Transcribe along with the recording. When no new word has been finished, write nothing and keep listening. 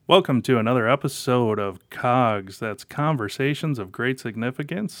Welcome to another episode of COGS. That's Conversations of Great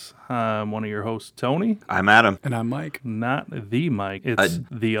Significance. I'm one of your hosts, Tony. I'm Adam. And I'm Mike. Not the Mike. It's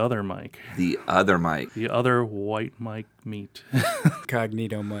the other Mike. The other Mike. The other white Mike meat.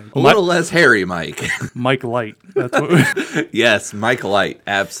 Cognito Mike. A little less hairy Mike. Mike Light. That's what Yes, Mike Light.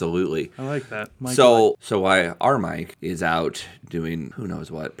 Absolutely. I like that. Mike So why our Mike is out doing who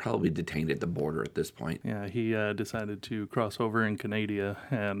knows what, probably detained at the border at this point. Yeah, he decided to cross over in Canada,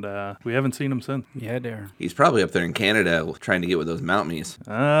 and we haven't seen him since. Yeah, there. He's probably up there in Canada trying to get with those Mounties.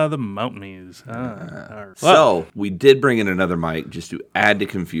 The Mounties. So we did bring in another Mike just to add to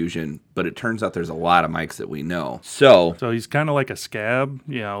confusion, but it turns out there's a lot of Mikes that we know. So he's kind of like a scab,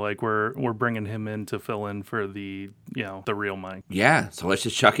 like we're bringing him in to fill in for the real Mike. yeah, so let's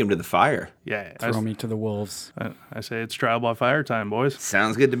just chuck him to the fire. Yeah. Throw me to the wolves. I say it's trial by fire time, boys.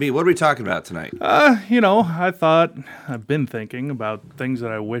 Sounds good to me. What are we talking about tonight? I've been thinking about things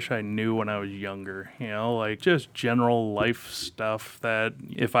that I wish I knew when I was younger, like just general life stuff that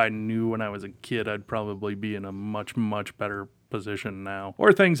if I knew when I was a kid, I'd probably be in a much, much better position now.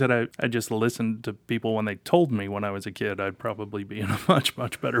 Or things that I just listened to people when they told me when I was a kid, I'd probably be in a much,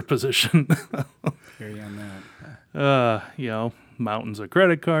 much better position. Hear you on that. Mountains of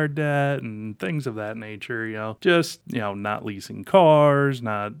credit card debt and things of that nature, just, not leasing cars,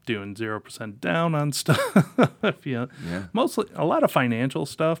 not doing 0% down on stuff, Mostly a lot of financial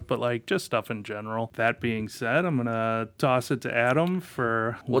stuff, but like just stuff in general. That being said, I'm going to toss it to Adam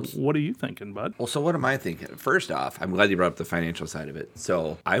for what are you thinking, bud? Well, so what am I thinking? First off, I'm glad you brought up the financial side of it.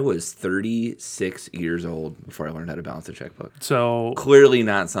 So I was 36 years old before I learned how to balance a checkbook. So Clearly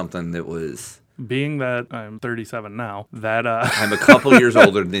not something that was... Being that I'm 37 now, I'm a couple years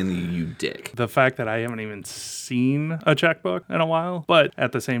older than you, dick. The fact that I haven't even seen a checkbook in a while, but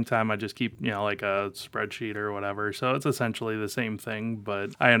at the same time, I just keep, like a spreadsheet or whatever. So it's essentially the same thing,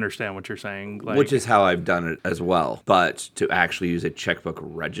 but I understand what you're saying. Which is how I've done it as well. But to actually use a checkbook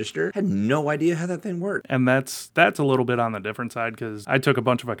register, I had no idea how that thing worked. And that's a little bit on the different side because I took a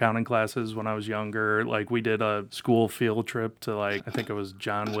bunch of accounting classes when I was younger. Like we did a school field trip to I think it was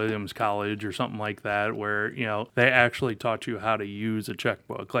John Williams College or something like that, where they actually taught you how to use a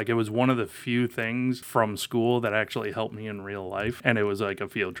checkbook. Like it was one of the few things from school that actually helped me in real life, and it was like a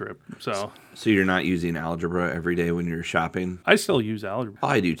field trip. So you're not using algebra every day when you're shopping? I still use algebra.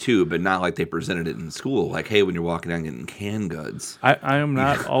 I do too, but not like they presented it in school. Like, hey, when you're walking down getting canned goods. I am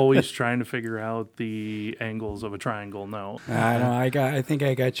not always trying to figure out the angles of a triangle. No. I know. I think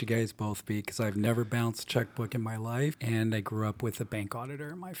I got you guys both beat because I've never balanced a checkbook in my life, and I grew up with a bank auditor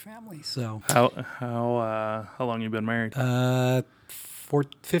in my family. So how long you been married? For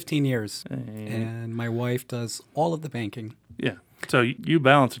 15 years, and my wife does all of the banking. Yeah. So you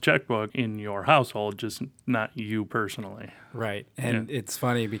balance a checkbook in your household, just not you personally. Right. And it's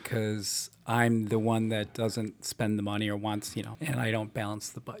funny because I'm the one that doesn't spend the money or wants, and I don't balance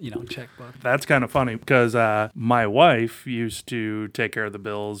the, checkbook. That's kind of funny because my wife used to take care of the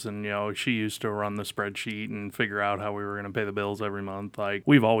bills and, she used to run the spreadsheet and figure out how we were going to pay the bills every month. Like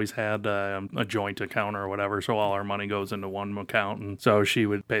we've always had a joint account or whatever. So all our money goes into one account. And so she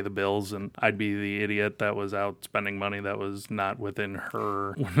would pay the bills and I'd be the idiot that was out spending money that was not within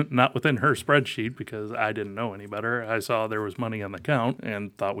her spreadsheet because I didn't know any better. I saw there was money on the account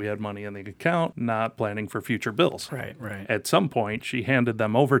and thought we had money in the account, not planning for future bills. Right. At some point, she handed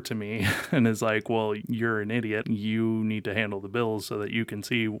them over to me and is like, well, you're an idiot. You need to handle the bills so that you can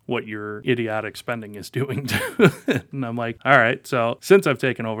see what your idiotic spending is doing to it. And I'm like, all right. So since I've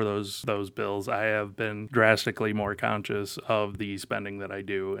taken over those bills, I have been drastically more conscious of the spending that I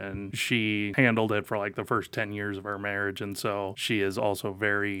do. And she handled it for like the first 10 years of our marriage. And so she is also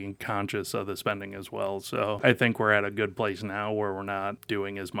very conscious of the spending as well. So I think we're at a good place now where we're not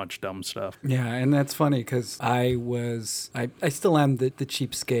doing as much dumb stuff. Yeah, and that's funny because I still am the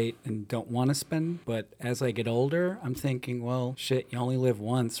cheapskate and don't want to spend, but as I get older, I'm thinking, well, shit, you only live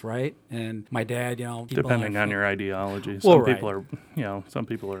once, right? And my dad, depending on your ideology, some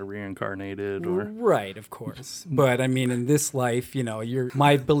people are reincarnated or right, of course. But I mean, in this life,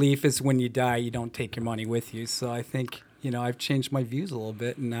 my belief is when you die, you don't take your money with you. So I think I've changed my views a little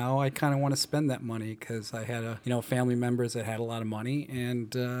bit, and now I kind of want to spend that money because I had family members that had a lot of money,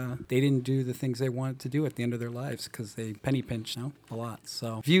 and they didn't do the things they wanted to do at the end of their lives because they penny pinch a lot.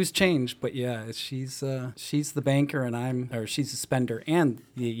 So views change, but yeah, she's the banker, and she's the spender, and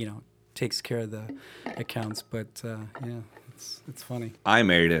takes care of the accounts. But It's funny. I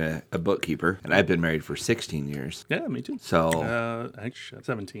married a bookkeeper, and I've been married for 16 years. Yeah, me too. So, actually,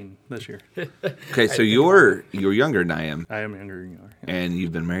 17 this year. Okay, so you're younger than I am. I am younger than you are. Yeah. And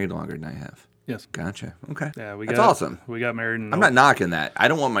you've been married longer than I have. Yes. Gotcha. Okay. Yeah, That's awesome. We got married in I'm not knocking that. I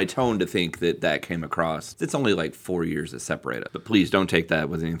don't want my tone to think that came across. It's only like 4 years that separate us. But please don't take that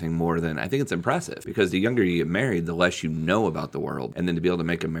with anything more than, I think it's impressive. Because the younger you get married, the less you know about the world. And then to be able to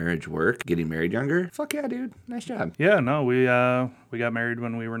make a marriage work, getting married younger, fuck yeah, dude. Nice job. Yeah, no, we got married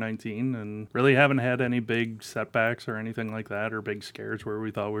when we were 19 and really haven't had any big setbacks or anything like that, or big scares where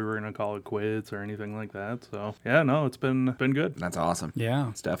we thought we were going to call it quits or anything like that. So yeah, no, it's been good. That's awesome. Yeah.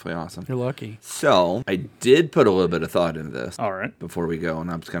 It's definitely awesome. You're lucky. So I did put a little bit of thought into this. All right. Before we go, and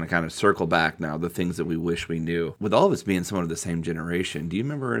I'm just going to kind of circle back now, the things that we wish we knew. With all of us being somewhat of the same generation, do you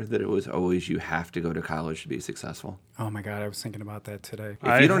remember that it was always you have to go to college to be successful? Oh my God, I was thinking about that today.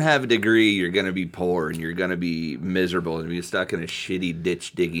 If you don't have a degree, you're going to be poor and you're going to be miserable and be stuck in a shitty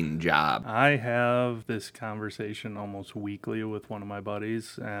ditch digging job. I have this conversation almost weekly with one of my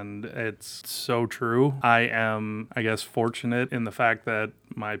buddies, and it's so true. I am, I guess, fortunate in the fact that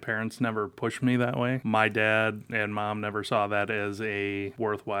my parents never pushed me that way. My dad and mom never saw that as a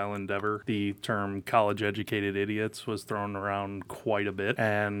worthwhile endeavor. The term college-educated idiots was thrown around quite a bit,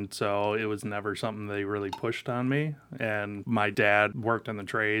 and so it was never something they really pushed on me. And my dad worked in the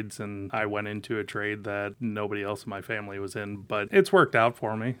trades, and I went into a trade that nobody else in my family was in, but it's worked out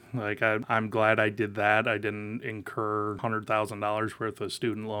for me. Like, I'm glad I did that. I didn't incur $100,000 worth of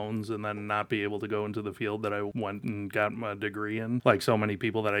student loans and then not be able to go into the field that I went and got my degree in, like so many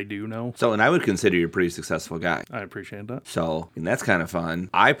people that I do know. So, and I would consider you a pretty successful guy. I appreciate that. So, and that's kind of fun.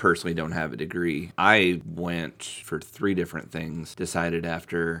 I personally don't have a degree. I went for 3 different things, decided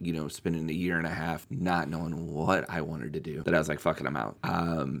after, spending a year and a half not knowing what I wanted to do, that I was like, fuck it, I'm out.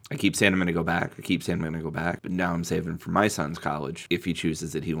 I keep saying I'm going to go back. But now I'm saving for my son's college if he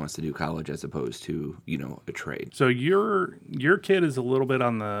chooses that he wants to do college as opposed to, a trade. So your kid is a little bit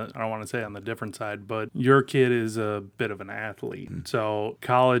on the, I don't want to say on the different side, but your kid is a bit of an athlete. Mm-hmm. So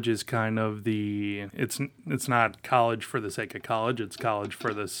college is kind of it's not college for the sake of college. It's college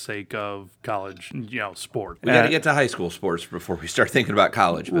for the sake of college, sport. We got to get to high school sports before we start thinking about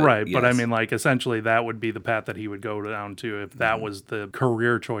college. But right. Yes. But I mean, like, essentially that would be the path that he would go down to if that was the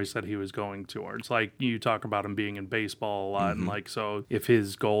career choice that he was going towards. Like, you talk about him being in baseball a lot. Mm-hmm. And like, so if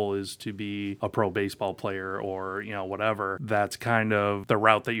his goal is to be a pro baseball player or, whatever, that's kind of the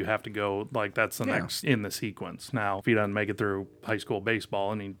route that you have to go. Like, that's the next in the sequence. Now, if he doesn't make it through high school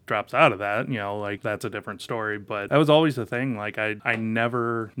baseball and he drops out of that, like, that's a different story. But that was always the thing. Like, I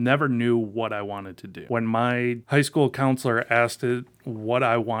never knew what I wanted to do. When my high school counselor asked it what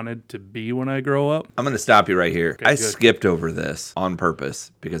I wanted to be when I grow up. I'm going to stop you right here. Okay, I skipped over this on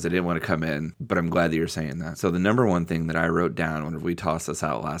purpose because I didn't want to come in, but I'm glad that you're saying that. So the number one thing that I wrote down when we tossed this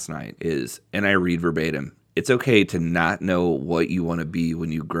out last night is, and I read verbatim, it's okay to not know what you want to be when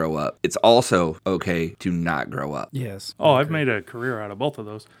you grow up. It's also okay to not grow up. Yes. Oh, I've made a career out of both of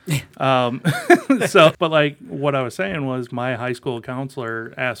those. But like what I was saying was my high school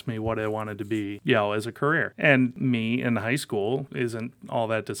counselor asked me what I wanted to be, as a career. And me in high school isn't all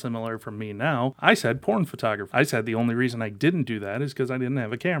that dissimilar from me now. I said porn photography. I said the only reason I didn't do that is because I didn't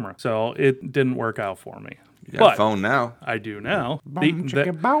have a camera. So it didn't work out for me. You got a phone now. I do now. I'm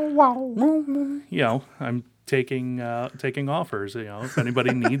taking offers. If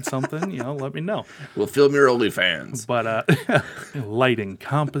anybody needs something, let me know. We'll film your OnlyFans. But lighting,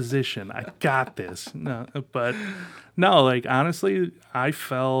 composition, I got this. No, like honestly, I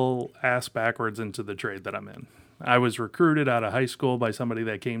fell ass backwards into the trade that I'm in. I was recruited out of high school by somebody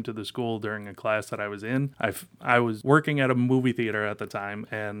that came to the school during a class that I was in. I was working at a movie theater at the time,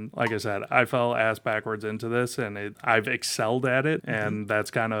 and like I said, I fell ass backwards into this, and I've excelled at it, and that's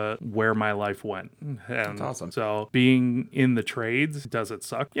kind of where my life went. And that's awesome. So being in the trades, does it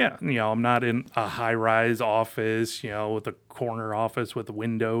suck? Yeah. I'm not in a high-rise office, with a corner office with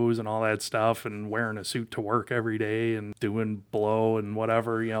windows and all that stuff and wearing a suit to work every day and doing blow and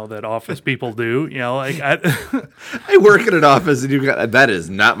whatever, that office people do, I work in an office and that is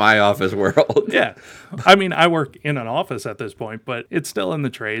not my office world. Yeah. I mean, I work in an office at this point, but it's still in the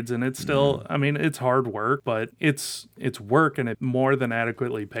trades and it's still, I mean, it's hard work, but it's work and it more than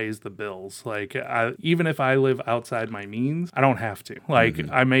adequately pays the bills. Like, even if I live outside my means, I don't have to. Like,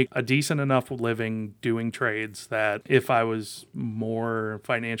 I make a decent enough living doing trades that if I was more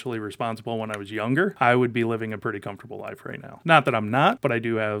financially responsible when I was younger, I would be living a pretty comfortable life right now. Not that I'm not, but I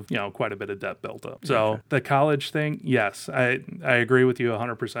do have, quite a bit of debt built up. So the college thing, yes, I agree with you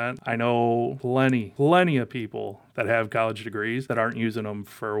 100%. I know plenty of people that have college degrees that aren't using them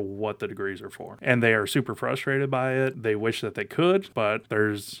for what the degrees are for. And they are super frustrated by it. They wish that they could, but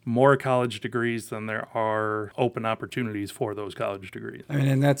there's more college degrees than there are open opportunities for those college degrees. I mean,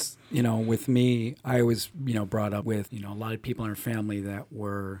 and that's, with me, I was, brought up with, a lot of people in our family that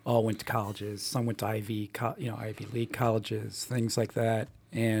all went to colleges. Some went to Ivy League colleges, things like that.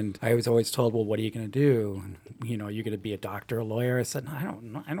 And I was always told, well, what are you going to do? And, you're going to be a doctor, a lawyer. I said, I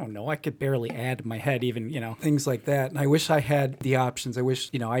don't know. I could barely add in my head even, things like that. And I wish I had the options. I wish,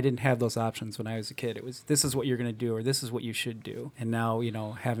 I didn't have those options when I was a kid. It was, this is what you're going to do, or this is what you should do. And now,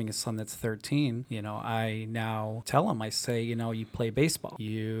 having a son that's 13, I now tell him, I say, you play baseball,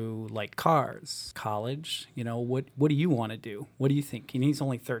 you like cars, college, what do you want to do? What do you think? And he's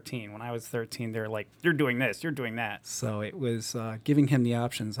only 13. When I was 13, they're like, you're doing this, you're doing that. So it was giving him the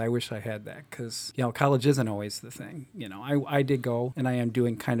options. I wish I had that because, college isn't always the thing. I did go and I am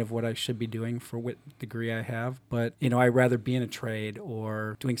doing kind of what I should be doing for what degree I have, but, I'd rather be in a trade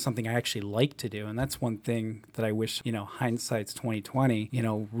or doing something I actually like to do. And that's one thing that I wish, hindsight's 2020,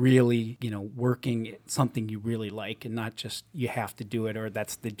 really, working at something you really like and not just you have to do it or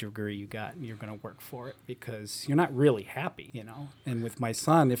that's the degree you got and you're going to work for it because you're not really happy, And with my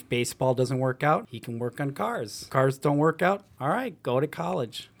son, if baseball doesn't work out, he can work on cars. Cars don't work out, all right, go to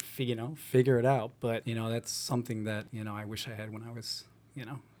college, figure it out. But, that's something that, I wish I had when I was,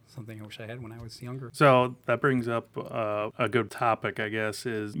 something I wish I had when I was younger. So that brings up a good topic, I guess,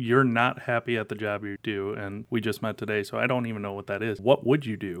 is you're not happy at the job you do. And we just met today, so I don't even know what that is. What would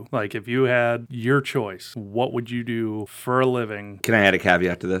you do? Like, if you had your choice, what would you do for a living? Can I add a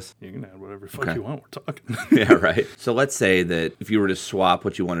caveat to this? You can add whatever the fuck you want. We're talking. Yeah, right. So let's say that if you were to swap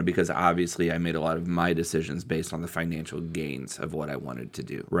what you wanted, because obviously I made a lot of my decisions based on the financial gains of what I wanted to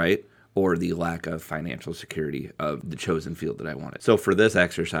do, right? Or the lack of financial security of the chosen field that I wanted. So for this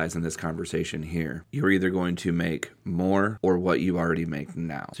exercise and this conversation here, you're either going to make more or what you already make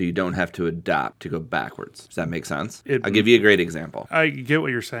now. So you don't have to adopt to go backwards. Does that make sense? I'll give you a great example. I get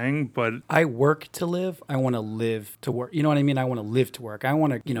what you're saying, but I work to live. I want to live to work. You know what I mean? I want to live to work. I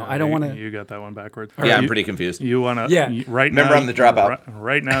want to, I don't want to. You got that one backwards. Yeah, I'm pretty confused. You want to, yeah. Right Remember, now, I'm the dropout.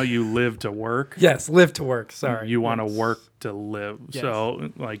 Right now, you live to work. Yes, live to work. Sorry. You want to work to live. Yes. So,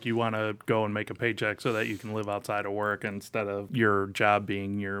 like, you want to go and make a paycheck so that you can live outside of work instead of your job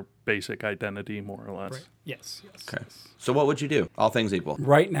being your basic identity, more or less. Right. Yes. Okay. So what would you do? All things equal.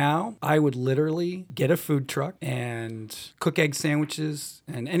 Right now, I would literally get a food truck and cook egg sandwiches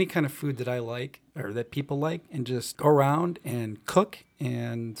and any kind of food that I like or that people like and just go around and cook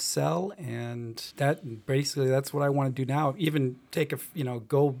and sell. And that's what I want to do now. Even take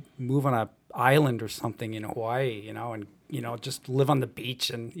go move on a island or something in Hawaii, and, just live on the beach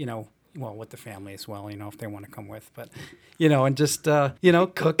and, well, with the family as well, if they want to come with, but, and just,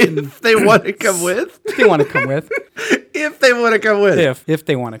 cook. And if they want to come with? If they want to come with. If they want to come with. If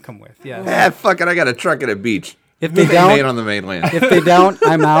they want to come with, yeah. Fuck it, I got a truck at a beach. If they don't, made on the mainland. If they don't,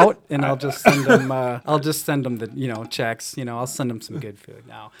 I'm out, and I'll just send them. I'll just send them the checks. I'll send them some good food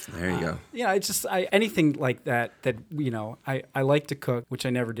now. There you go. It's just anything like that. I like to cook, which I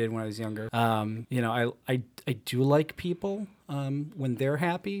never did when I was younger. I do like people when they're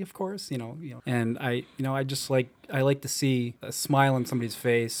happy, of course. And I just like to see a smile on somebody's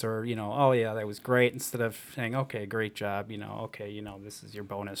face, or oh yeah, that was great, instead of saying okay, great job, okay, this is your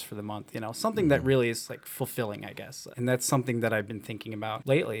bonus for the month, something that really is like fulfilling, I guess. And that's something that I've been thinking about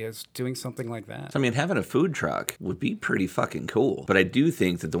lately, is doing something like that. So, I mean, having a food truck would be pretty fucking cool. But I do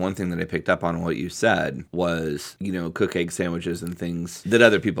think that the one thing that I picked up on what you said was, cook egg sandwiches and things that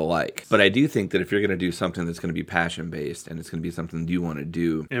other people like. But I do think that if you're going to do something that's going to be passion based and it's going to be something you want to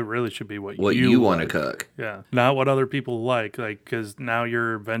do, it really should be what you want to like. Cook. Yeah, not what other people like, because now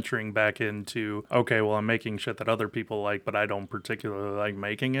you're venturing back into, okay, well, I'm making shit that other people like, but I don't particularly like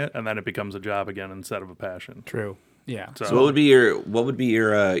making it, and then it becomes a job again instead of a passion. True. Yeah. So what would be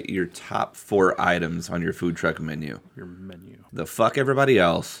your top 4 items on your food truck menu? Your menu. The fuck everybody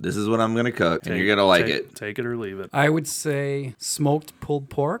else. This is what I'm gonna cook, and you're gonna like it. Take it or leave it. I would say smoked pulled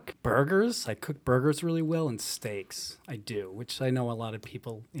pork, burgers. I cook burgers really well, and steaks. I do, which I know a lot of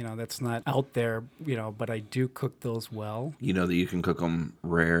people, that's not out there, but I do cook those well. You know that you can cook them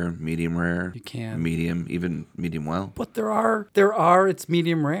rare, medium rare. You can. Medium, even medium well. But there are. It's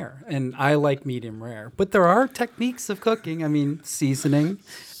medium rare, and I like medium rare. But there are techniques of cooking. I mean, seasoning.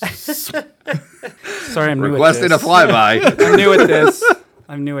 Sorry, I'm new at this. Requesting a flyby.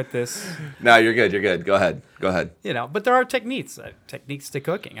 I'm new at this. No, you're good. Go ahead. But there are techniques to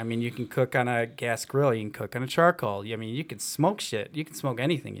cooking. I mean, you can cook on a gas grill. You can cook on a charcoal. I mean, you can smoke shit. You can smoke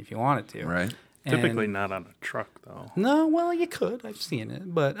anything if you wanted to. Right. Typically not on a truck, though. No, well, you could. I've seen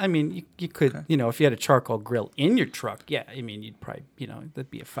it. But, I mean, you could, if you had a charcoal grill in your truck, yeah, I mean, you'd probably, that'd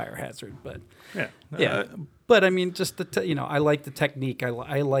be a fire hazard. But, Yeah. yeah. But, I mean, just I like the technique.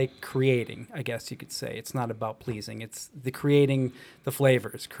 I like creating, I guess you could say. It's not about pleasing. It's the creating the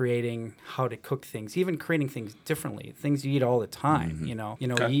flavors, creating how to cook things, even creating things differently, things you eat all the time,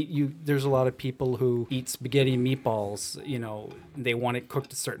 there's a lot of people who eat spaghetti and meatballs, they want it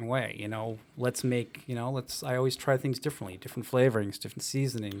cooked a certain way, I always try things differently, different flavorings, different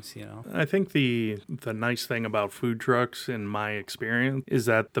seasonings, I think the nice thing about food trucks, in my experience, is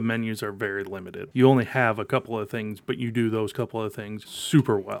that the menus are very limited. You only have a couple of things, but you do those couple of things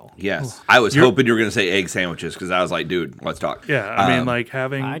super well. Yes. I was hoping you were going to say egg sandwiches because I was like, dude, let's talk. Yeah, I mean, like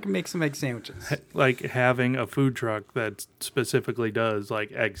having... I can make some egg sandwiches. Like having a food truck that specifically does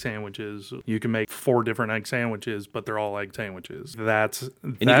like egg sandwiches. You can make 4 different egg sandwiches, but they're all egg sandwiches. And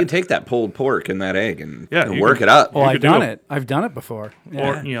you can take that pulled pork and that egg and you work can- it up. Well, I've done it. I've done it before.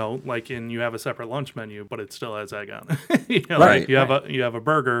 Yeah. Or you have a separate lunch menu, but it still has egg on it. Right. You have a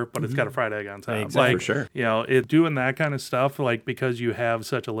burger, but it's got a fried egg on top. Exactly. For sure. Doing that kind of stuff, like because you have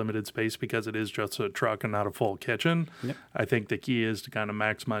such a limited space, because it is just a truck and not a full kitchen. Yep. I think the key is to kind of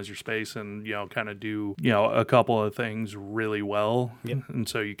maximize your space and kind of do a couple of things really well. Yep. And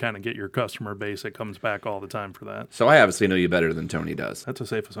so you kind of get your customer base that comes back all the time for that. So I obviously know you better than Tony does, That's a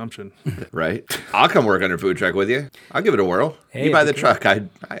safe assumption. right? I'll come work on your food truck with you. I'll give it a whirl. Hey, you buy the okay. truck.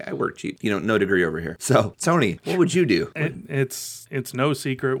 I work cheap. No degree over here. So, Tony, what would you do? It's no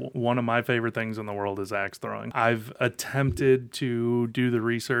secret. One of my favorite things in the world is axe throwing. I've attempted to do the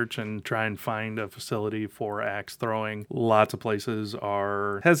research and try and find a facility for axe throwing. Lots of places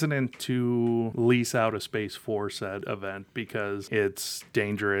are hesitant to lease out a space for said event because it's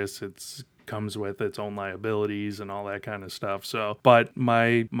dangerous. It's comes with its own liabilities and all that kind of stuff. So, but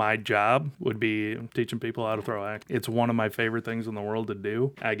my job would be teaching people how to throw axe. It's one of my favorite things in the world to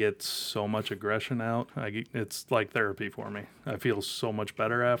do. I get so much aggression out. It's like therapy for me. I feel so much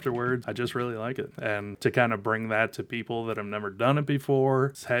better afterwards. I just really like it. And to kind of bring that to people that have never done it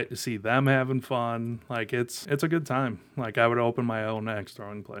before, see them having fun, like it's a good time. Like I would open my own axe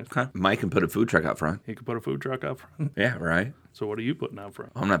throwing place. Okay. Mike can put a food truck out front. You could put a food truck up front. Yeah, right. So what are you putting out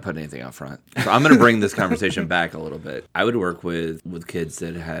front? I'm not putting anything out front. So I'm going to bring this conversation back a little bit. I would work with kids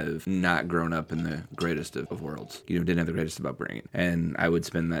that have not grown up in the greatest of worlds. Didn't have the greatest of upbringing. And I would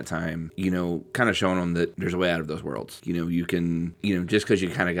spend that time, kind of showing them that there's a way out of those worlds. You can, just because you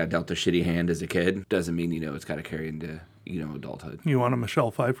kind of got dealt a shitty hand as a kid doesn't mean, it's got to carry into, adulthood. You want a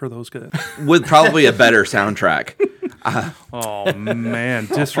Michelle Pfeiffer those guys? With probably a better soundtrack. Oh man,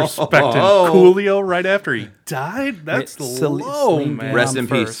 disrespecting Coolio right after he died? That's low, Celine man. Dion Rest in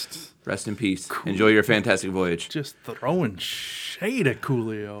first. peace. Rest in peace. Enjoy your fantastic voyage. Just throwing shade at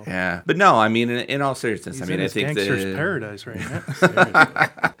Coolio. Yeah, but no, I mean, in all seriousness, He's I mean, in I his think gangster's that, paradise right now.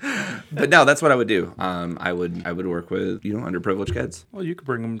 Seriously. but no, that's what I would do. I would work with underprivileged kids. Well, you could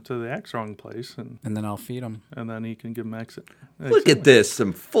bring him to the axe throwing place, and And then I'll feed them. then he can give him exit. Look at this,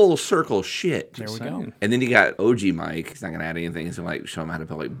 some full circle shit. There we go. Saying. And then you got OG Mike. He's not gonna add anything. He's gonna like show him how to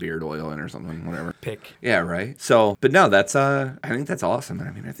put like beard oil in or something, whatever. Pick. Yeah, right. So, but no, that's I think that's awesome. I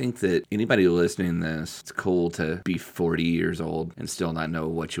mean, I think that anybody listening to this, it's cool to be 40 years old and still not know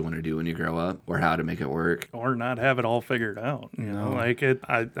what you want to do when you grow up or how to make it work. Or not have it all figured out. Like it.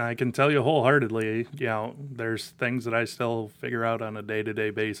 I can tell you wholeheartedly. There's things that I still figure out on a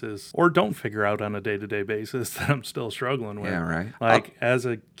day-to-day basis, or don't figure out on a day-to-day basis that I'm still struggling with. Yeah, right. Like as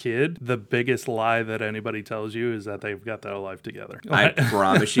a kid, the biggest lie that anybody tells you is that they've got their life together. I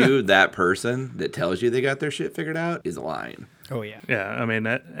promise you, that person that tells you they got their shit figured out is lying. Oh, yeah. Yeah, I mean,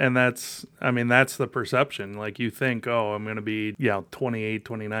 that's the perception. Like you think, oh, I'm going to be, 28,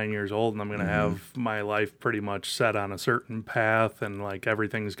 29 years old and I'm going to have my life pretty much set on a certain path and like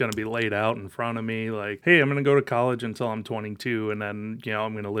everything's going to be laid out in front of me. Like, hey, I'm going to go to college until I'm 22 and then,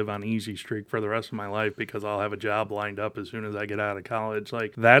 I'm going to live on easy streak for the rest of my life because I'll have a job lined up as soon as I get out of college.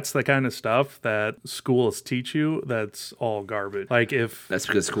 Like that's the kind of stuff that schools teach you that's all garbage. Like That's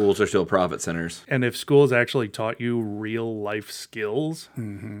because schools are still profit centers. and if schools actually taught you real life skills,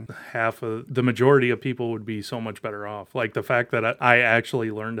 the majority of people would be so much better off. Like the fact that I actually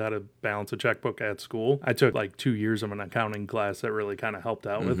learned how to balance a checkbook at school. I took like 2 years of an accounting class that really kind of helped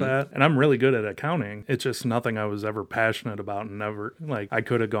out with that. And I'm really good at accounting. It's just nothing I was ever passionate about and never like I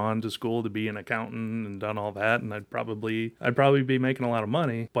could have gone to school to be an accountant and done all that and I'd probably be making a lot of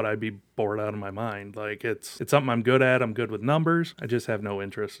money, but I'd be bored out of my mind. Like it's something I'm good at. I'm good with numbers. I just have no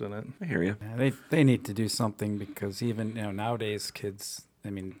interest in it. I hear you. Yeah, they need to do something because even nowadays kids, I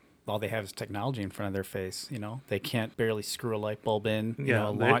mean, all they have is technology in front of their face. They can't barely screw a light bulb in. Yeah,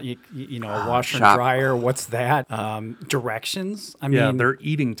 A washer and shop. dryer. What's that? Directions. I Yeah, mean, they're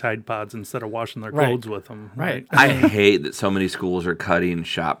eating Tide Pods instead of washing their Right. clothes with them. right. I hate that so many schools are cutting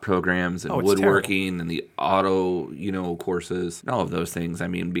shop programs and Oh, it's woodworking and the auto, courses and all of those things. I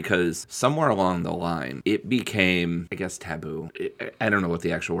mean, because somewhere along the line, it became, I guess, taboo. I don't know what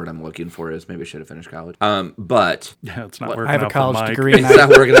the actual word I'm looking for is. Maybe I should have finished college. But Yeah, it's not What? working I have a out for college Mike. degree, and it's not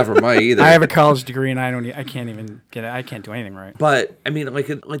working out for Mike either. I have a college degree, and I can't even get it. I can't do anything right. But I mean, like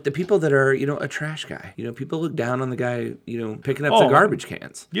the people that are, a trash guy. People look down on the guy, picking up the Oh, garbage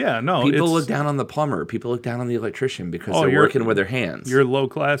cans. Yeah, no. People it's- look down on the plumber. People look down on the electrician because Oh, they're you're- working with their hands. You're low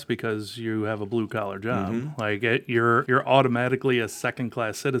class because you have a blue collar job. Mm-hmm. You're automatically a second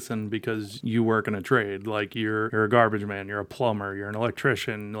class citizen because you work in a trade. Like you're a garbage man, you're a plumber, you're an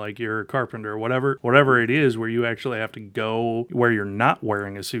electrician, like you're a carpenter, whatever it is where you actually have to go where you're not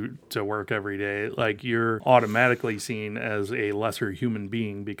wearing a suit to work every day. Like you're automatically seen as a lesser human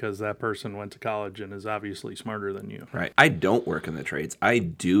being because that person went to college and is obviously smarter than you. Right. I don't work in the trades. I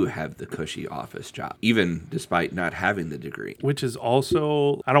do have the cushy office job, even despite not having the degree. Which is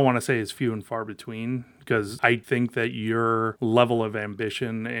also, I don't want to say is few and far between, because I think that your level of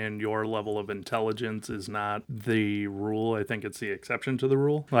ambition and your level of intelligence is not the rule. I think it's the exception to the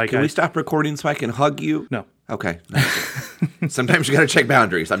rule. Like, Can we stop recording so I can hug you? No. Okay. Sometimes you got to check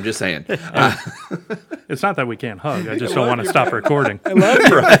boundaries. I'm just saying. It's not that we can't hug. I just don't want to stop recording. I love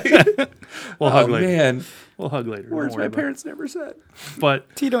you. Right? We'll hug Oh, later. man. We'll hug later. Don't Words worry my about it. parents never said.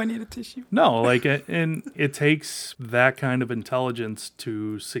 But Tito, I need a tissue. no, like, and it takes that kind of intelligence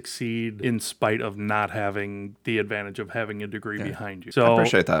to succeed in spite of not having the advantage of having a degree behind you. So I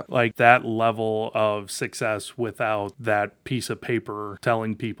appreciate that. Like that level of success without that piece of paper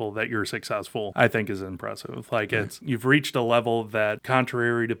telling people that you're successful, I think is impressive. Like you've reached a level that,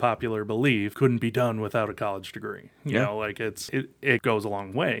 contrary to popular belief, couldn't be done without a college degree. You know, like it goes a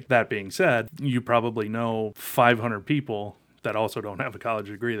long way. That being said, you probably know 500 people that also don't have a college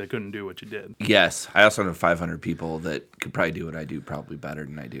degree that couldn't do what you did. Yes. I also know 500 people that could probably do what I do probably better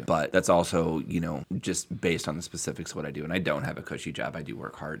than I do. But that's also, just based on the specifics of what I do. And I don't have a cushy job. I do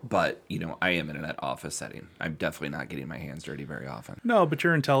work hard. But, I am in that office setting. I'm definitely not getting my hands dirty very often. No, but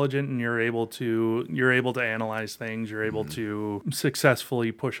you're intelligent and you're able to analyze things. You're able to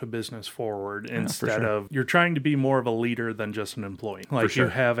successfully push a business forward instead of you're trying to be more of a leader than just an employee. Like you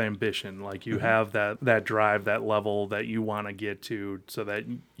have ambition, like you have that drive, that level that you want to get to so that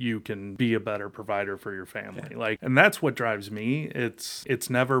you can be a better provider for your family. Like, and that's what drives me. It's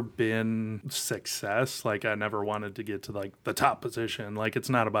never been success. Like I never wanted to get to like the top position. Like it's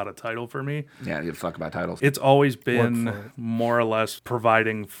not about a title for me. Yeah, I give a fuck about titles. It's always for been it. more or less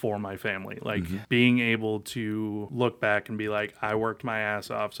providing for my family. Like being able to look back and be like, I worked my ass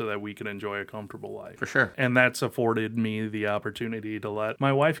off so that we could enjoy a comfortable life. For sure. And that's afforded me the opportunity to let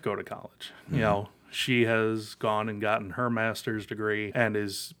my wife go to college. You know, she has gone and gotten her master's degree and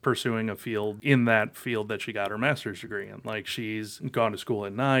is pursuing a field in that field that she got her master's degree in. Like she's gone to school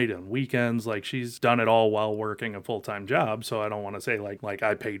at night and weekends. Like she's done it all while working a full-time job. So I don't want to say like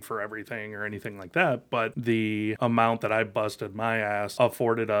I paid for everything or anything like that. But the amount that I busted my ass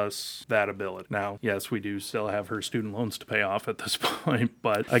afforded us that ability. Now, yes, we do still have her student loans to pay off at this point.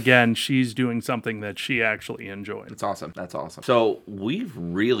 But again, she's doing something that she actually enjoys. That's awesome. That's awesome. So we've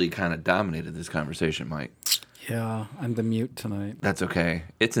really kind of dominated this conversation, Mike. Yeah, I'm the mute tonight. That's okay.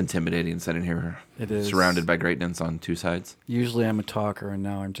 It's intimidating sitting here It is. surrounded by greatness on two sides. Usually I'm a talker, and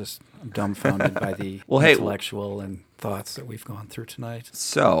now I'm dumbfounded by the Well, hey, intellectual and thoughts that we've gone through tonight.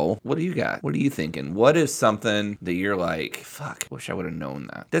 So, what do you got? What are you thinking? What is something that you're like, fuck, wish I would have known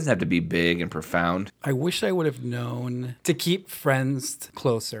that? It doesn't have to be big and profound. I wish I would have known to keep friends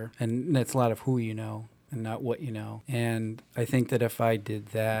closer, and it's a lot of who you know and not what you know. And I think that if I did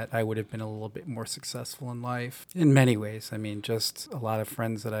that, I would have been a little bit more successful in life in many ways. I mean, just a lot of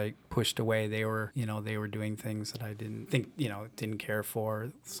friends that I pushed away, they were doing things that I didn't think, didn't care for,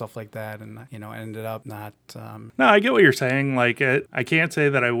 stuff like that. And, I ended up not. No, I get what you're saying. Like, I can't say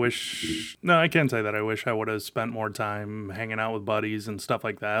that I wish. No, I can say that I wish I would have spent more time hanging out with buddies and stuff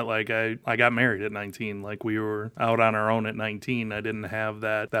like that. Like, I got married at 19. Like, we were out on our own at 19. I didn't have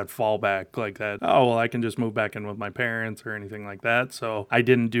that fallback like that. Oh, well, I can and just moved back in with my parents or anything like that. So I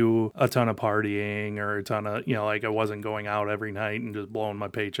didn't do a ton of partying or a ton of, like I wasn't going out every night and just blowing my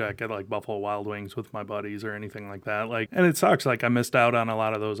paycheck at like Buffalo Wild Wings with my buddies or anything like that. Like, and it sucks. Like I missed out on a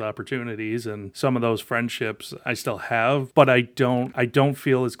lot of those opportunities, and some of those friendships I still have, but I don't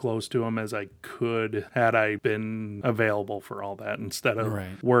feel as close to them as I could had I been available for all that, instead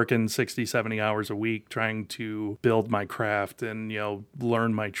of working 60, 70 hours a week trying to build my craft and,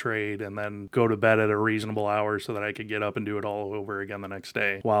 learn my trade and then go to bed at a reasonable hour so that I could get up and do it all over again the next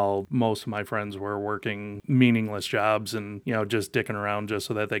day, while most of my friends were working meaningless jobs and, just dicking around just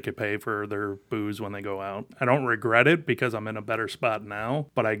so that they could pay for their booze when they go out. I don't regret it because I'm in a better spot now,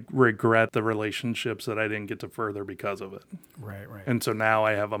 but I regret the relationships that I didn't get to further because of it. Right. And so now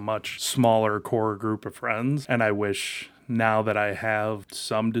I have a much smaller core group of friends, and I wish now that I have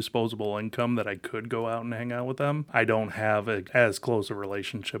some disposable income that I could go out and hang out with them, I don't have as close a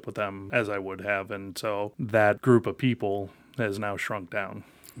relationship with them as I would have. And so that group of people has now shrunk down.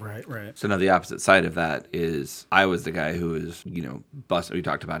 Right. So now the opposite side of that is I was the guy who was, we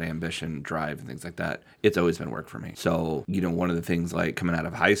talked about ambition, drive, and things like that. It's always been work for me. So, one of the things like coming out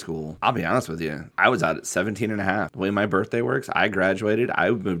of high school, I'll be honest with you, I was out at 17 and a half. The way my birthday works, I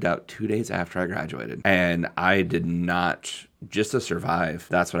moved out 2 days after I graduated. And I did not... just to survive,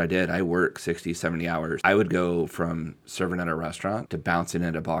 that's what I did. I worked 60, 70 hours. I would go from serving at a restaurant to bouncing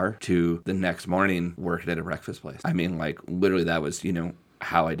at a bar to the next morning working at a breakfast place. I mean, like, literally that was,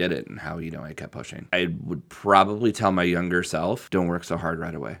 how I did it and how, I kept pushing. I would probably tell my younger self, don't work so hard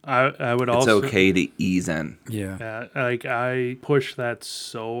right away. I would also... It's okay to ease in. Yeah. Like I pushed that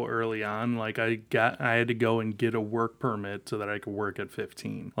so early on. Like I had to go and get a work permit so that I could work at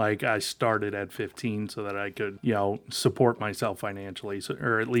 15. Like I started at 15 so that I could, support myself financially. So,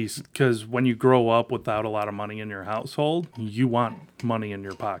 or at least because when you grow up without a lot of money in your household, you want money in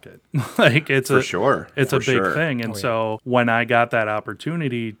your pocket. Like it's For sure. It's For a big sure. thing. And so when I got that opportunity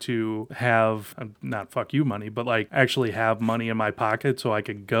to have not fuck you money, but like actually have money in my pocket so I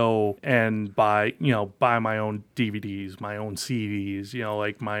could go and buy my own DVDs, my own CDs,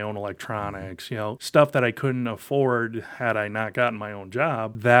 like my own electronics, stuff that I couldn't afford had I not gotten my own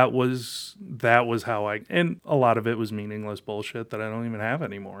job. That was how and a lot of it was meaningless bullshit that I don't even have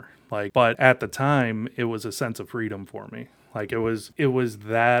anymore. Like, but at the time it was a sense of freedom for me. Like it was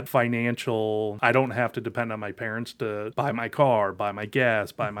that financial, I don't have to depend on my parents to buy my car, buy my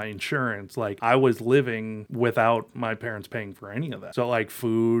gas, buy my insurance. Like I was living without my parents paying for any of that. So like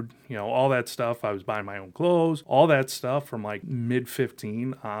food, all that stuff, I was buying my own clothes, all that stuff from like mid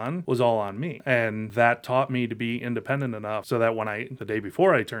 15 on was all on me. And that taught me to be independent enough so that the day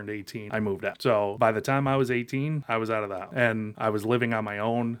before I turned 18, I moved out. So by the time I was 18, I was out of the house and I was living on my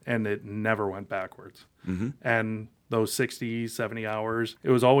own, and it never went backwards. Mm-hmm. And those 60, 70 hours, it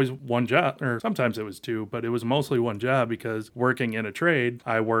was always one job, or sometimes it was two, but it was mostly one job because working in a trade,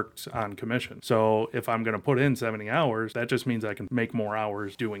 I worked on commission. So if I'm going to put in 70 hours, that just means I can make more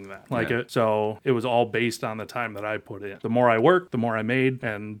hours doing that. So it was all based on the time that I put in. The more I worked, the more I made.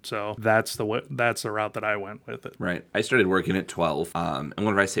 And so that's the route that I went with it. Right. I started working at 12. And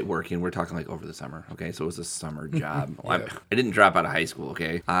whenever I say working, we're talking like over the summer. Okay. So it was a summer job. I didn't drop out of high school.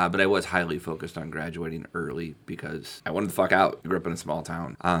 Okay. But I was highly focused on graduating early because I wanted the fuck out. I grew up in a small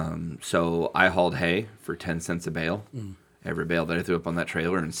town. So I hauled hay for 10 cents a bale. Every bale that I threw up on that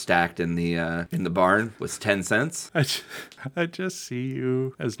trailer and stacked in the barn was 10 cents. I just see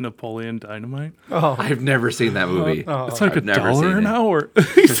you as Napoleon Dynamite. Oh, I've never seen that movie. It's like I've never $1 seen an it. hour.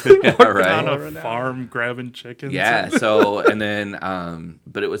 Yeah, right. On a farm grabbing chickens. Yeah. So and then,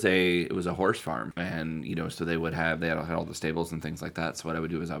 but it was a horse farm, and so they had all the stables and things like that. So what I would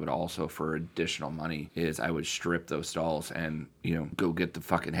do is I would also, for additional money, I would strip those stalls and go get the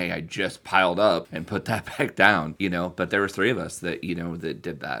fucking hay I just piled up and put that back down. But there was 3 of us that that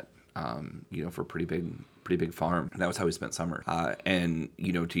did that. For a pretty big farm. And that was how we spent summer. And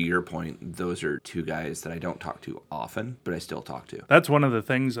to your point, those are 2 guys that I don't talk to often, but I still talk to. That's one of the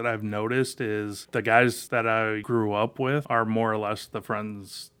things that I've noticed is the guys that I grew up with are more or less the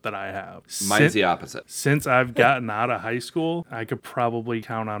friends that I have. Mine's the opposite. Since I've gotten out of high school, I could probably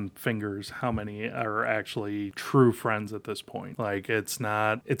count on fingers how many are actually true friends at this point. Like it's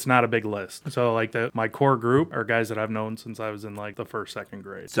not a big list. So like my core group are guys that I've known since I was in like the 1st, 2nd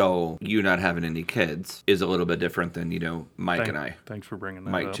grade. So you not having any kids is a little bit different than Mike and I. Thanks for bringing that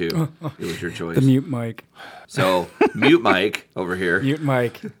Mike up. too. It was your choice. the mute mic. So mute Mike over here. Mute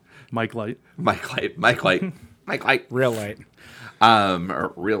mic. Mike Light. Mike Light. Mike Light. Mike Light. Real light.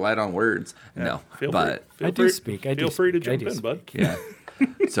 Or real light on words. No, Feel but free. I do speak. I do Feel free to speak. I jump do in, speak. bud. yeah.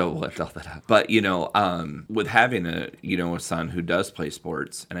 So we'll lift all that up. But with having a son who does play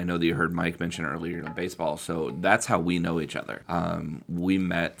sports, and I know that you heard Mike mention earlier in baseball, so that's how we know each other. We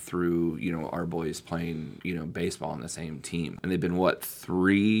met through our boys playing baseball on the same team, and they've been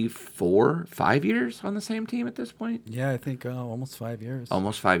 3, 4, 5 years on the same team at this point. Yeah, I think almost 5 years.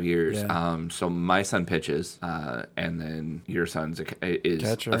 Almost 5 years. Yeah. So my son pitches, and then your son's is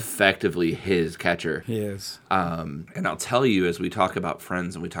Catcher. effectively his catcher. He is. And I'll tell you, as we talk about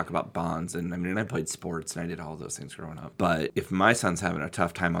friends and we talk about bonds, and I mean, I played sports and I did all those things growing up. But if my son's having a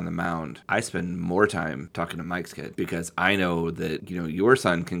tough time on the mound, I spend more time talking to Mike's kid because I know that, your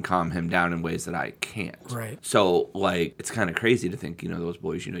son can calm him down in ways that I can't. Right. So, it's kind of crazy to think, those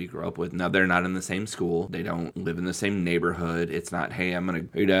boys, you grew up with. Now, they're not in the same school. They don't live in the same neighborhood. It's not, hey,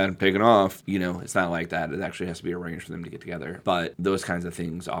 hey, Dad, I'm taking off. It's not like that. It actually has to be arranged for them to get together. But those kinds of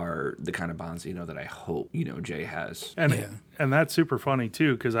things are the kind of bonds, that I hope, Jay has. And that's super funny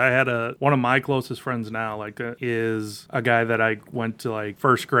too, because I had one of my closest friends now, is a guy that I went to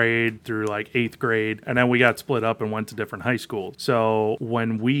first grade through 8th grade, and then we got split up and went to different high schools. So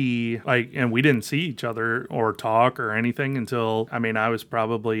when we and we didn't see each other or talk or anything until I was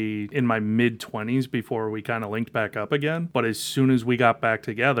probably in my mid-20s before we kind of linked back up again. But as soon as we got back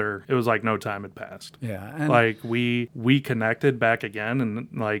together, it was like no time had passed. Yeah, and we connected back again,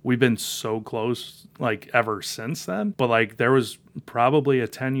 and we've been so close ever since then. But there was probably a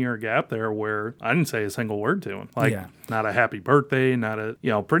 10-year gap there where I didn't say a single word to him. Not a happy birthday, not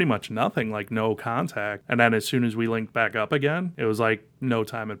a, pretty much nothing, no contact. And then as soon as we linked back up again, it was no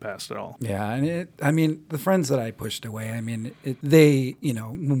time had passed at all. Yeah, and the friends that I pushed away, they,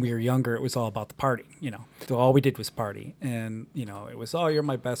 when we were younger, it was all about the party, So all we did was party. And, it was, oh, you're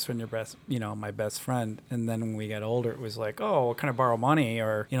my best friend, my best friend. And then when we got older, it was oh, can I borrow money?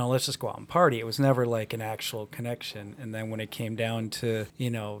 Or, let's just go out and party. It was never an actual connection. And then when it came down to,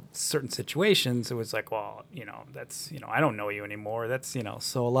 certain situations, it was well, that's, I don't know you anymore. That's,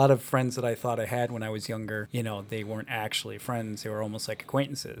 so a lot of friends that I thought I had when I was younger, they weren't actually friends. They were almost like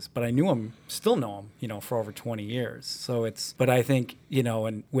acquaintances, but I knew them, still know them, for over 20 years. So but I think,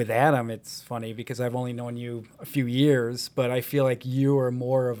 and with Adam, it's funny because I've only known you a few years, but I feel like you are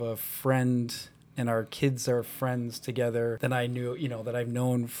more of a friend and our kids are friends together than I knew, that I've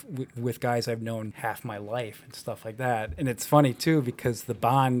known with guys I've known half my life and stuff like that. And it's funny too, because the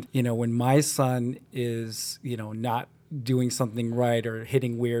bond, when my son is, not doing something right or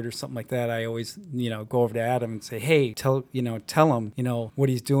hitting weird or something like that, I always, go over to Adam and say, hey, tell him, what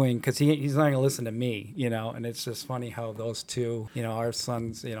he's doing, because he's not going to listen to me, and it's just funny how those two, our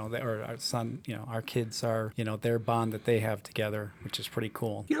sons, or our son, our kids are, their bond that they have together, which is pretty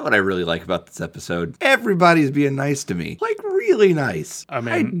cool. You know what I really like about this episode? Everybody's being nice to me. Really nice.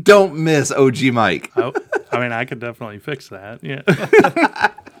 I don't miss OG Mike. I could definitely fix that. Yeah.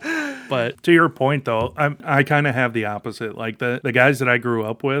 But to your point, though, I kind of have the opposite. The guys that I grew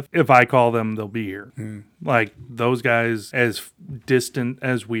up with, if I call them, they'll be here. Those guys, as distant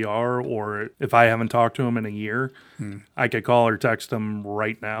as we are, or if I haven't talked to them in a year, I could call or text them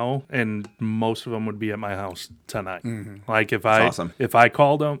right now, and most of them would be at my house tonight. Awesome. If I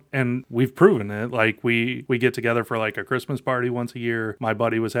called them, and we've proven it, we get together for a Christmas party once a year. My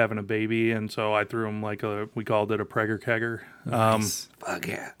buddy was having a baby, and so I threw him we called it a Prager Kegger. Nice. Fuck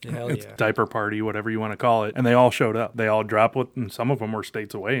yeah. Hell yeah. Diaper party, whatever you want to call it. And they all showed up. They all dropped and some of them were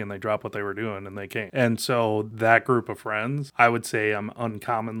states away, and they dropped what they were doing and they came. And so that group of friends, I would say I'm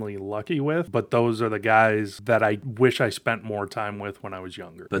uncommonly lucky with, but those are the guys that I wish I spent more time with when I was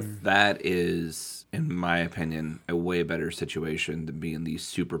younger. But that is, in my opinion, a way better situation than being the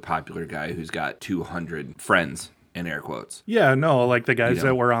super popular guy who's got 200 friends. In air quotes. Yeah, no, the guys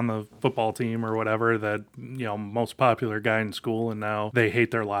that were on the football team or whatever, that, most popular guy in school, and now they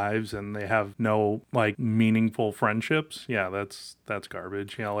hate their lives and they have no, meaningful friendships. Yeah, that's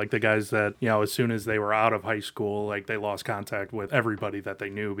garbage. The guys that, as soon as they were out of high school, they lost contact with everybody that they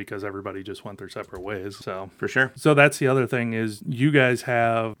knew because everybody just went their separate ways. So for sure. So that's the other thing is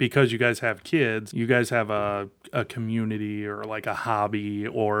because you guys have kids, you guys have a community or a hobby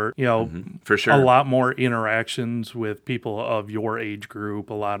or, for sure, a lot more interactions with people of your age group,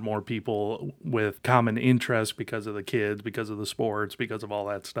 a lot more people with common interests because of the kids, because of the sports, because of all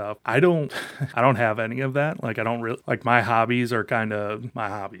that stuff. I don't have any of that. I don't really, my hobbies are kind of my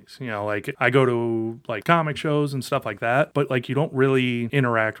hobbies, I go to comic shows and stuff like that, but you don't really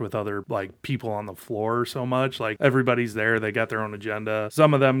interact with other people on the floor so much. Everybody's there, they got their own agenda.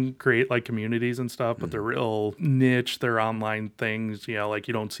 Some of them create communities and stuff, but they're real niche, they're online things, you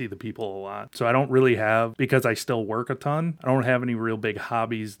don't see the people a lot. So I don't really have, because I still still work a ton. I don't have any real big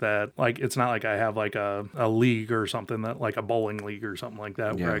hobbies that, like, it's not like I have like a league or something that, like a bowling league or something like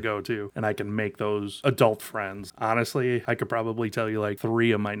that where I go to and I can make those adult friends. Honestly, I could probably tell you like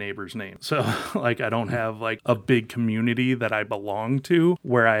 3 of my neighbors' names. So like I don't have like a big community that I belong to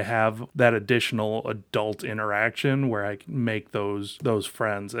where I have that additional adult interaction where I can make those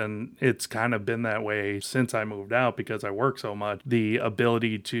friends. And it's kind of been that way since I moved out because I work so much. The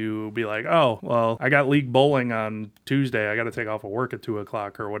ability to be like, oh, well, I got league bowling on Tuesday. I got to take off of work at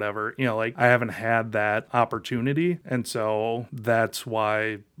 2:00 or whatever. You know, like I haven't had that opportunity. And so that's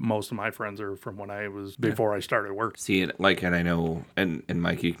why most of my friends are from when I was before I started work. See, like, and I know, and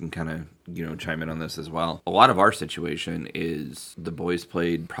Mike, you can kind of, chime in on this as well. A lot of our situation is the boys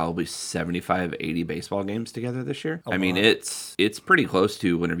played probably 75, 80 baseball games together this year. I mean, it's pretty close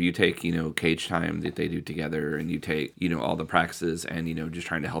to whenever you take, cage time that they do together and you take, all the practices and, just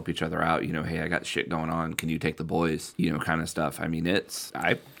trying to help each other out, hey, I got shit going on. Can you take the boys, kind of stuff. I mean,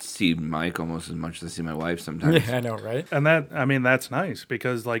 I see Mike almost as much as I see my wife sometimes. Yeah, I know, right? And that, I mean, that's nice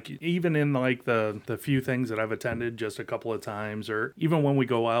because like even in like the few things that I've attended just a couple of times, or even when we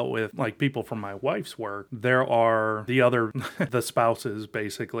go out with like people from my wife's work, there are the spouses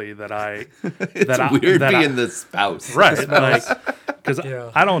basically that being the spouse. Right. Like, because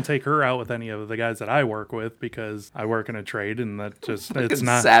I don't take her out with any of the guys that I work with because I work in a trade and that just, it's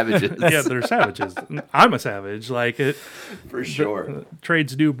not savages. Yeah, they're savages. I'm a savage. Like it, for sure.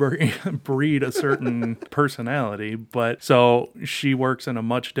 Trades do breed a certain personality, but so she works in a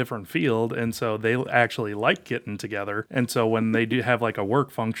much different field, and so they actually like getting together. And so when they do have like a work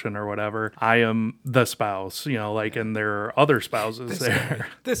function or whatever, I am the spouse, like, and there are other spouses there.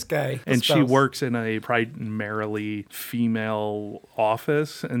 This guy. And she works in a primarily female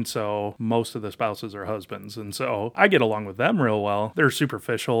office, and so most of the spouses are husbands, and so I get along with them real well. They're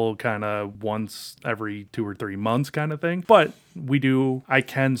superficial, kind of once every 2 or 3 months kind of thing, but I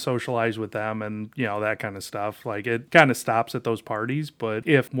can socialize with them and, that kind of stuff. Like it kind of stops at those parties. But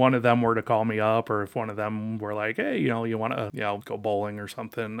if one of them were to call me up or if one of them were like, hey, you want to, go bowling or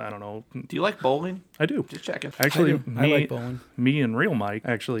something, I don't know. Do you like bowling? I do. Just checking. Actually, I like bowling. Me and Real Mike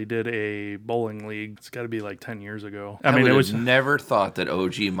actually did a bowling league. It's got to be like 10 years ago. I mean, it was never thought that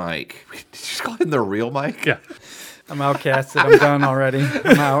OG Mike, did you just call him the Real Mike? Yeah. I'm outcasted. I'm done already.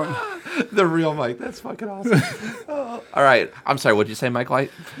 I'm out. The Real Mike. That's fucking awesome. Oh. All right. I'm sorry. What'd you say, Mike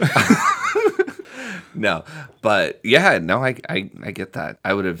White? No. But yeah, no, I get that.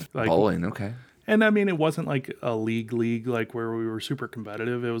 I would have bowling. Okay. And I mean, it wasn't like a league like where we were super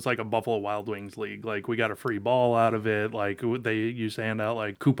competitive. It was like a Buffalo Wild Wings league. Like we got a free ball out of it. Like they used to hand out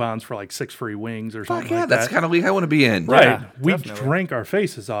like coupons for like 6 free wings or something. Yeah, that's the kind of league I want to be in. Right. Yeah, we definitely. drank our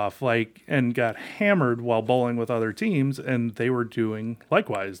faces off and got hammered while bowling with other teams, and they were doing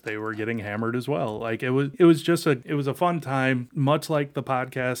likewise. They were getting hammered as well. Like it was just a fun time, much like the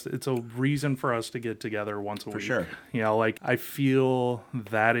podcast. It's a reason for us to get together once a week. For sure. Like I feel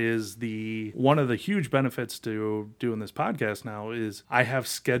that is one of the huge benefits to doing this podcast now is I have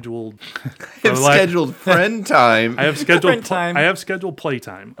scheduled scheduled friend time. I have scheduled Friend time. I have scheduled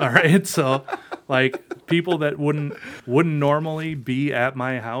playtime. All right. So like people that wouldn't normally be at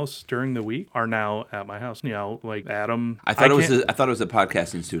my house during the week are now at my house. Like Adam. I thought it was a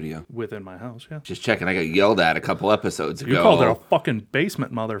podcasting studio. Within my house, yeah. Just checking. I got yelled at a couple episodes ago. You called it a fucking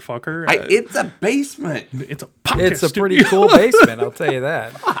basement, motherfucker. It's a basement. It's a podcast It's a studio. pretty cool basement, I'll tell you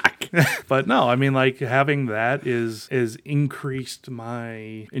that. But no, I mean, like having that is increased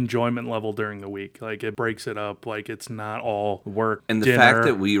my enjoyment level during the week. Like it breaks it up. Like it's not all work. And the dinner, fact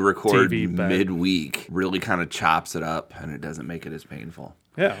that we record TV, bed. midweek really kind of chops it up, and it doesn't make it as painful.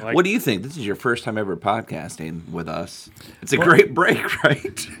 Yeah. Like, What do you think? This is your first time ever podcasting with us. It's a great break,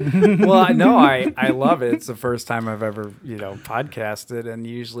 right? Well, no, I love it. It's the first time I've ever, podcasted, and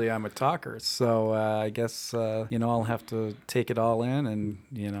usually I'm a talker. So I guess, I'll have to take it all in and,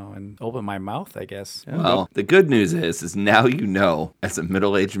 and open my mouth, I guess. Yeah. Well, the good news is now as a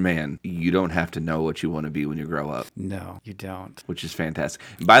middle-aged man, you don't have to know what you want to be when you grow up. No, you don't. Which is fantastic.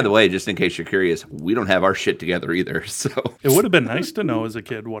 And by the way, just in case you're curious, we don't have our shit together either. So it would have been nice to know as a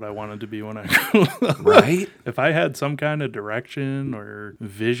kid what I wanted to be when I grew up. Right? If I had some kind of direction or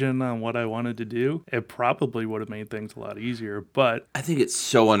vision on what I wanted to do, it probably would have made things a lot easier. But I think it's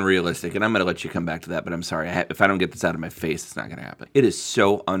so unrealistic, and I'm going to let you come back to that, but I'm sorry. If I don't get this out of my face, it's not going to happen. It is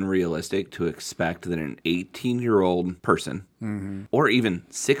so unrealistic to expect that an 18-year-old person or even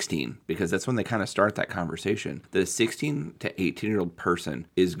 16, because that's when they kind of start that conversation. The 16 to 18-year-old person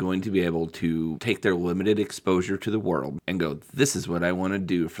is going to be able to take their limited exposure to the world and go, this is what I want to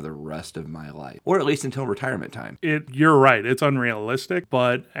do for the rest of my life, or at least until retirement time. You're right. It's unrealistic,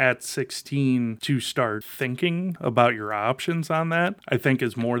 but at 16 to start thinking about your options on that, I think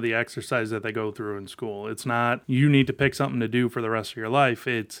is more the exercise that they go through in school. It's not you need to pick something to do for the rest of your life.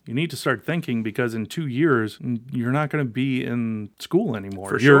 It's you need to start thinking, because in 2 years, you're not going to be in school anymore.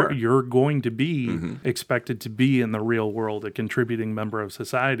 For sure. You're going to be expected to be in the real world, a contributing member of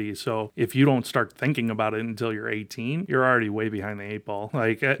society. So if you don't start thinking about it until you're 18, you're already way behind the 8 ball.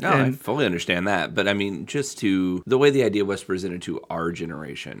 I fully understand that. But I mean, the way the idea was presented to our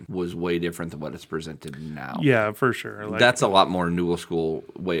generation was way different than what it's presented now. Yeah, for sure. That's a lot more new school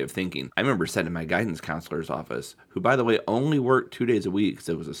way of thinking. I remember sitting in my guidance counselor's office, who, by the way, only worked 2 days a week because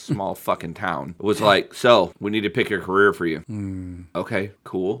it was a small fucking town. It was like, so we need to pick your career for you. Okay,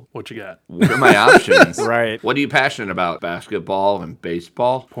 cool. What you got? What are my options? Right. What are you passionate about? Basketball and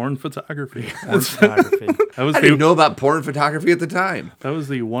baseball? Porn photography. Photography. I didn't know about porn photography at the time. That was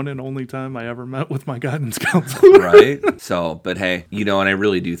the one and only time I ever met with my guidance counselor. Right? So, but hey, and I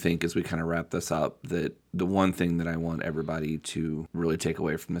really do think as we kind of wrap this up that the one thing that I want everybody to really take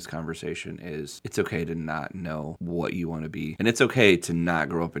away from this conversation is it's okay to not know what you want to be. And it's okay to not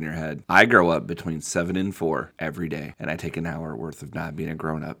grow up in your head. I grow up between 7 and 4 every day, and I take an hour worth of not being a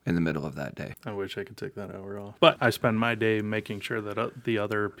grown up in the middle of that day. I wish I could take that hour off. But I spend my day making sure that the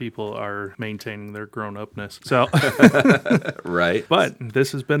other people are maintaining their grown-upness. So, right. But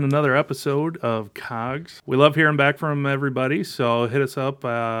this has been another episode of Cogs. We love hearing back from everybody, so hit us up.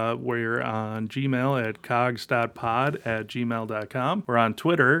 We're on Gmail at cogs.pod@gmail.com. We're on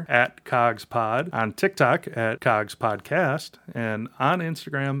Twitter at cogspod, on TikTok at cogspodcast, and on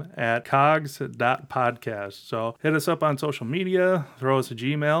Instagram at cogs.podcast. So hit us up on social media, throw us a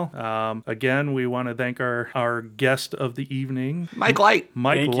Gmail. Again, we want to thank our guest of the evening, Mike Light.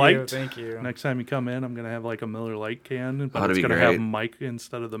 Mike Light. Thank you. Next time you come in, I'm going to have like a Miller Lite can, but That'd it's be going to great. have Mike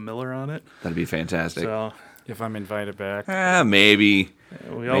instead of the Miller on it. That'd be fantastic. So If I'm invited back. Maybe.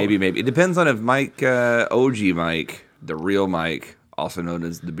 we Maybe. It depends on if Mike, OG Mike, the real Mike, also known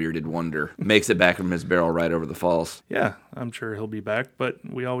as the Bearded Wonder, makes it back from his barrel right over the falls. Yeah, I'm sure he'll be back, but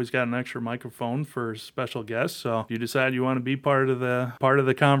we always got an extra microphone for special guests. So if you decide you want to be part of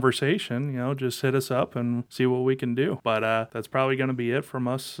the conversation, just hit us up and see what we can do. But that's probably going to be it from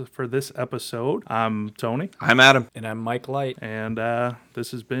us for this episode. I'm Tony. I'm Adam. And I'm Mike Light. And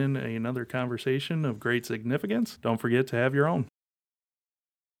this has been another conversation of great significance. Don't forget to have your own.